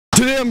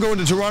Today I'm going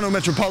to Toronto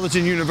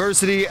Metropolitan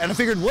University, and I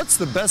figured, what's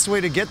the best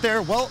way to get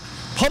there? Well,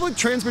 public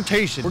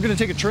transportation. We're going to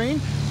take a train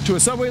to a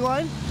subway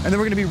line, and then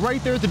we're going to be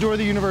right there at the door of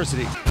the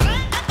university.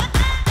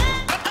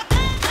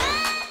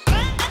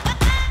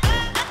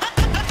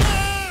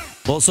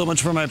 Well, so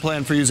much for my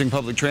plan for using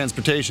public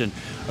transportation.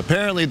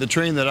 Apparently the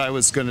train that I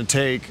was going to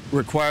take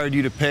required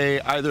you to pay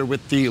either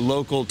with the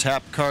local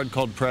tap card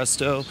called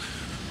Presto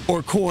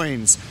or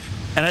coins.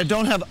 And I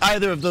don't have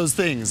either of those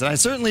things. And I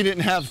certainly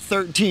didn't have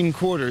 13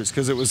 quarters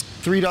because it was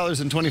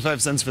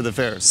 $3.25 for the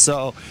fare.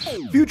 So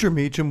future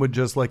Meacham would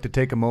just like to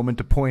take a moment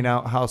to point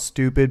out how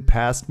stupid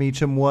past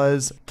Meacham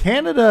was.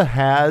 Canada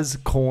has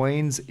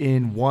coins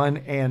in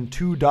 $1 and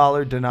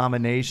 $2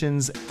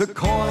 denominations. The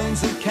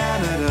coins of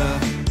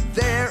Canada,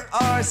 there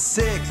are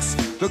 6.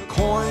 The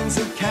coins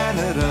of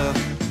Canada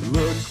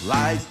look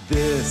like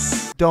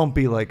this. Don't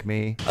be like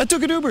me. I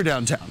took an Uber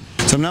downtown.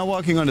 So I'm now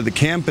walking onto the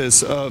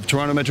campus of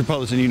Toronto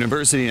Metropolitan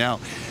University. Now,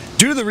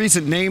 due to the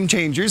recent name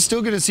change, you're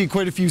still going to see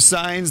quite a few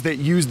signs that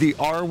use the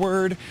R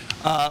word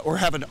or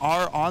have an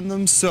R on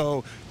them,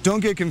 so don't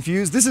get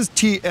confused. This is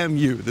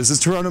TMU. This is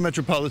Toronto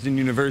Metropolitan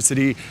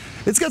University.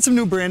 It's got some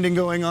new branding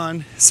going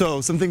on, so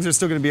some things are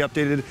still going to be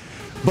updated.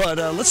 But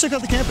let's check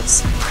out the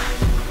campus.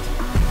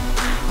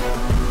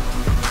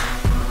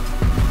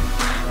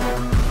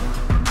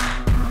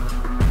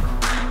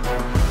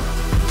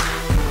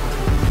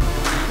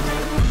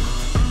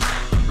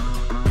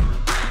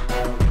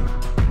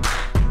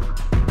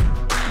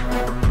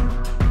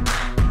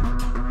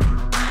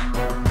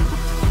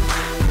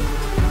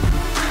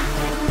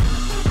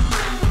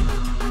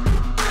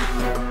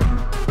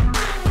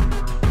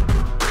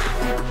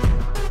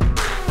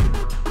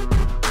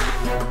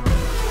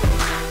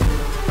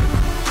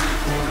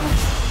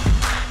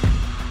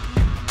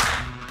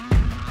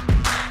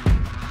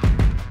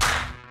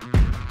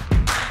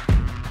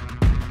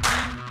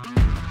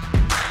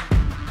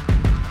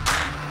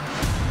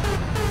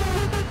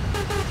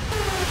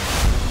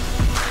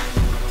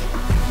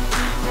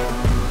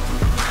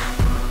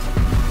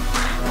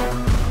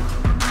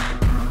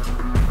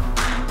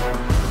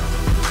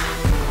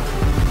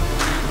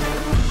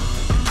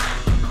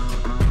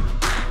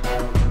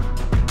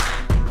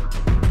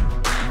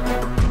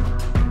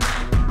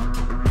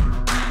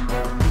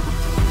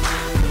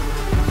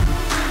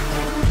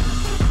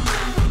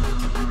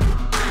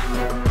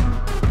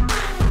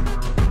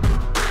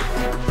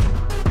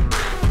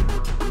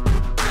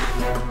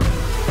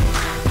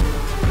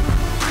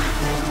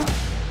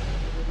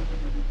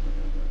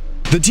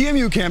 The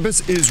TMU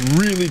campus is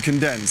really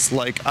condensed.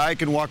 Like, I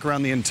can walk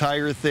around the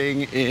entire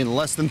thing in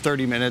less than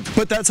 30 minutes,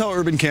 but that's how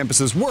urban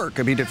campuses work.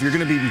 I mean, if you're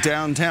gonna be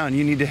downtown,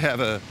 you need to have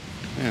a,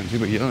 man,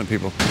 people yelling at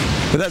people.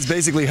 But that's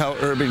basically how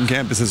urban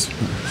campuses,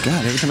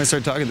 God, every time I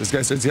start talking, this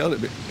guy starts yelling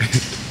at me.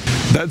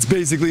 That's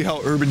basically how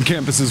urban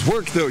campuses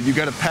work, though. You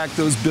gotta pack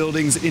those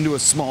buildings into a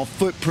small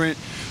footprint,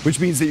 which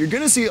means that you're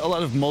gonna see a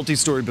lot of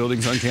multi-story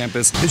buildings on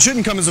campus. It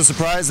shouldn't come as a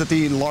surprise that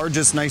the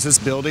largest,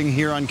 nicest building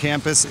here on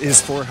campus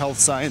is for health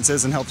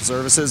sciences and health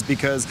services,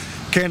 because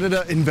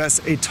Canada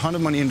invests a ton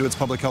of money into its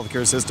public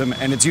healthcare system,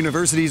 and its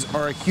universities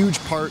are a huge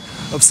part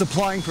of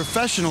supplying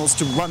professionals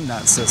to run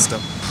that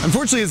system.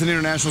 Unfortunately, as an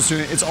international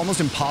student, it's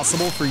almost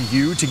impossible for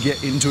you to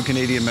get into a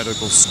Canadian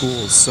medical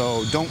school,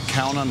 so don't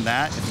count on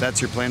that if that's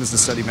your plan, is to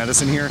study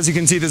medicine here. As you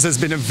can see, this has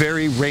been a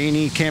very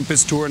rainy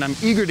campus tour, and I'm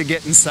eager to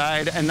get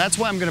inside, and that's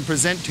why I'm going to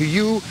present to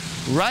you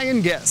Ryan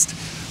Guest.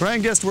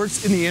 Ryan Guest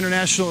works in the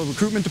International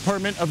Recruitment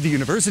Department of the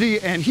university,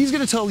 and he's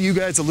going to tell you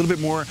guys a little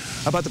bit more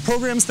about the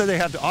programs that they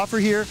have to offer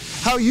here,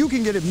 how you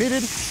can get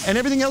admitted, and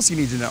everything else you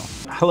need to know.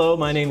 Hello,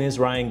 my name is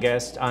Ryan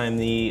Guest. I'm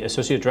the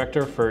Associate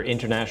Director for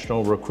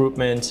International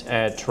Recruitment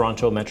at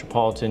Toronto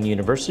Metropolitan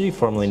University,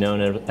 formerly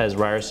known as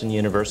Ryerson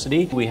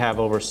University. We have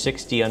over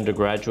 60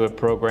 undergraduate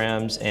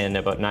programs, and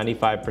about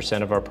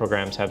 95% of our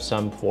programs have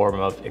some form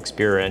of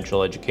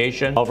experiential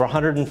education. Over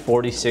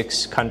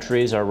 146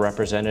 countries are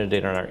represented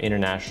in our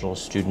international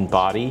student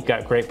body. We've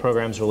got great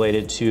programs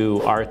related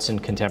to arts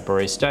and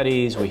contemporary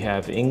studies. We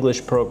have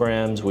English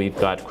programs. We've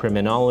got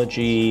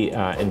criminology,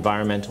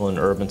 environmental and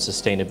urban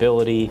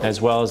sustainability, as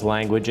well as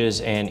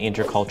languages and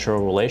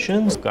intercultural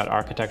relations. We've got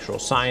architectural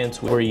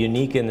science. We're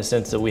unique in the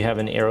sense that we have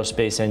an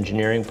aerospace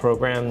engineering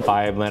program,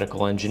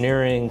 biomedical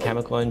engineering,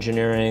 chemical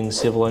engineering,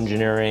 civil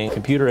engineering,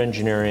 computer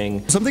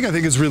engineering. Something I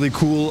think is really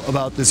cool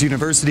about this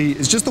university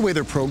is just the way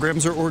their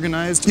programs are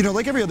organized. You know,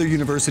 like every other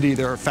university,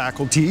 there are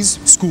faculties,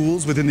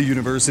 schools within the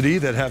university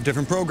that have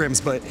different programs,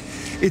 but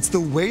it's the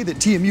way that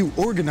TMU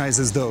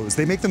organizes those.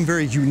 They make them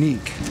very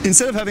unique.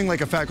 Instead of having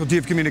like a faculty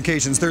of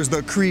communications, there's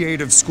the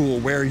creative school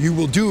where you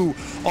will do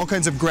all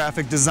kinds of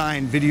graphic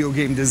design, video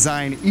game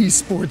design,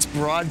 esports,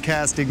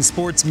 broadcasting,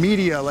 sports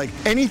media, like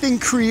anything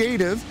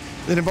creative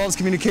that involves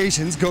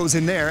communications goes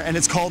in there, and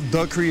it's called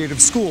the creative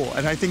school.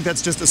 And I think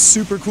that's just a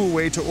super cool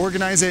way to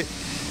organize it.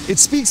 It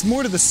speaks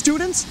more to the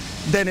students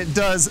than it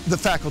does the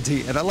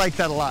faculty, and I like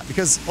that a lot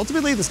because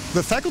ultimately the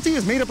faculty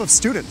is made up of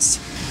students.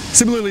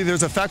 Similarly,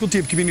 there's a faculty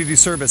of community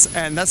service,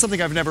 and that's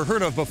something I've never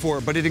heard of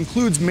before, but it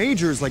includes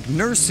majors like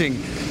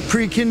nursing,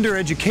 pre-kinder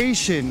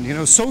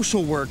education,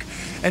 social work,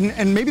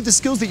 and maybe the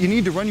skills that you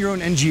need to run your own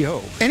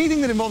NGO.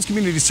 Anything that involves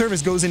community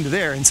service goes into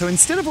there, and so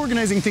instead of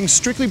organizing things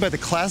strictly by the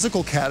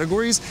classical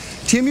categories,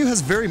 TMU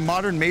has very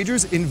modern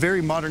majors in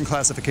very modern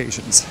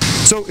classifications.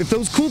 So if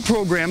those cool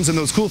programs and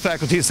those cool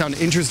faculties sound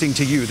interesting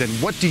to you, then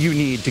what do you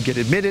need to get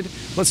admitted?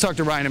 Let's talk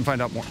to Ryan and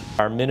find out more.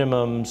 Our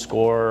minimum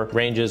score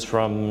ranges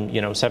from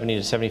 70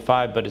 to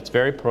 75, but it's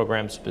very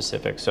program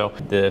specific. So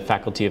the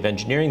Faculty of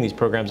Engineering, these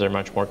programs are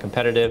much more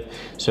competitive,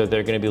 so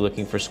they're going to be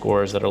looking for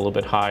scores that are a little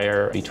bit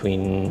higher,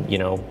 between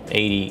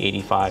 80,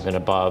 85 and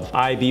above.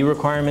 IB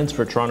requirements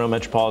for Toronto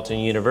Metropolitan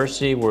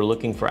University, we're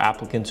looking for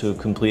applicants who have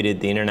completed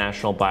the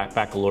International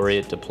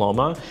Baccalaureate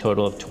Diploma,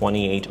 total of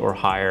 28 or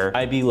higher.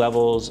 IB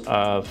levels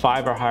of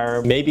 5 or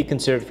higher may be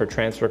considered for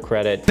transfer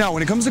credit. Now,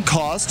 when it comes to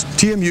cost,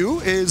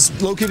 TMU is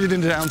located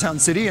in the downtown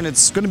city, and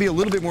it's going to be a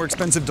little bit more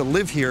expensive to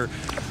live here.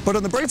 But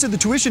on the bright side, the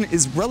tuition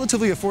is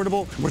relatively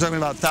affordable. We're talking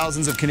about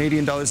thousands of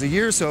Canadian dollars a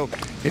year, so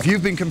if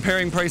you've been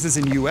comparing prices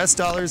in US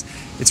dollars,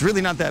 it's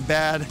really not that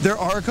bad. There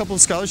are a couple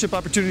of scholarship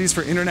opportunities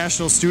for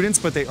international students,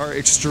 but they are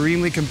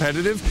extremely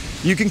competitive.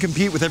 You can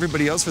compete with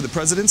everybody else for the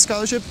President's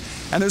Scholarship,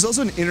 and there's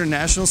also an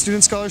international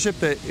student scholarship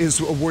that is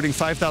awarding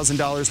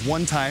 $5,000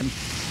 one time.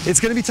 It's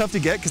going to be tough to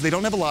get because they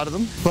don't have a lot of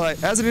them,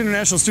 but as an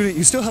international student,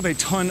 you still have a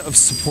ton of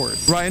support.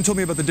 Ryan told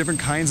me about the different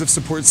kinds of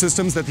support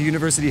systems that the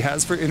university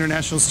has for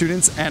international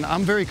students, and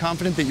I'm very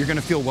confident that you're going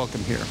to feel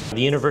welcome here.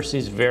 The university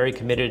is very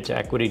committed to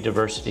equity,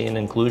 diversity, and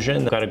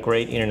inclusion. They've got a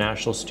great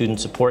international student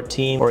support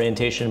team,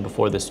 orientation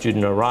before the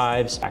student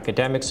arrives,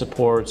 academic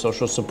support,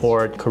 social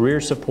support,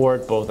 career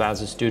support, both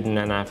as a student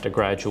and after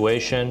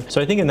graduation. So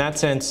I think in that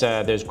sense,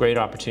 there's great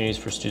opportunities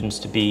for students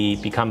to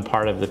become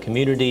part of the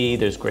community.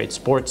 There's great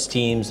sports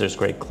teams, there's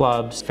great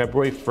clubs.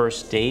 February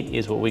 1st date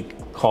is what we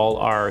call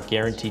our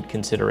guaranteed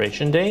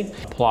consideration date.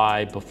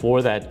 Apply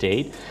before that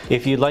date.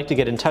 If you'd like to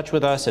get in touch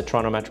with us at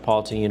Toronto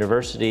Metropolitan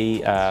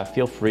University,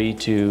 feel free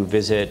to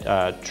visit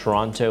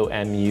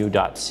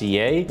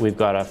torontomu.ca. We've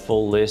got a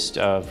full list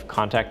of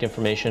contact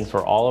information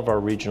for all of our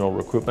regional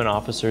recruitment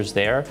officers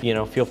there.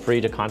 Feel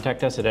free to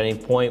contact us at any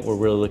point. We're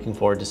really looking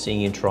forward to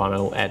seeing you in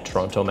Toronto at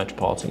Toronto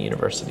Metropolitan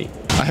University.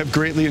 I have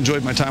greatly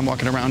enjoyed my time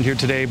walking around here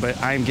today,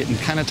 but I'm getting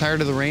kind of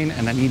tired of the rain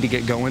and I need to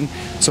get going.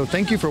 So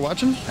thank you for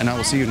watching, and I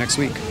will see you next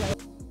week.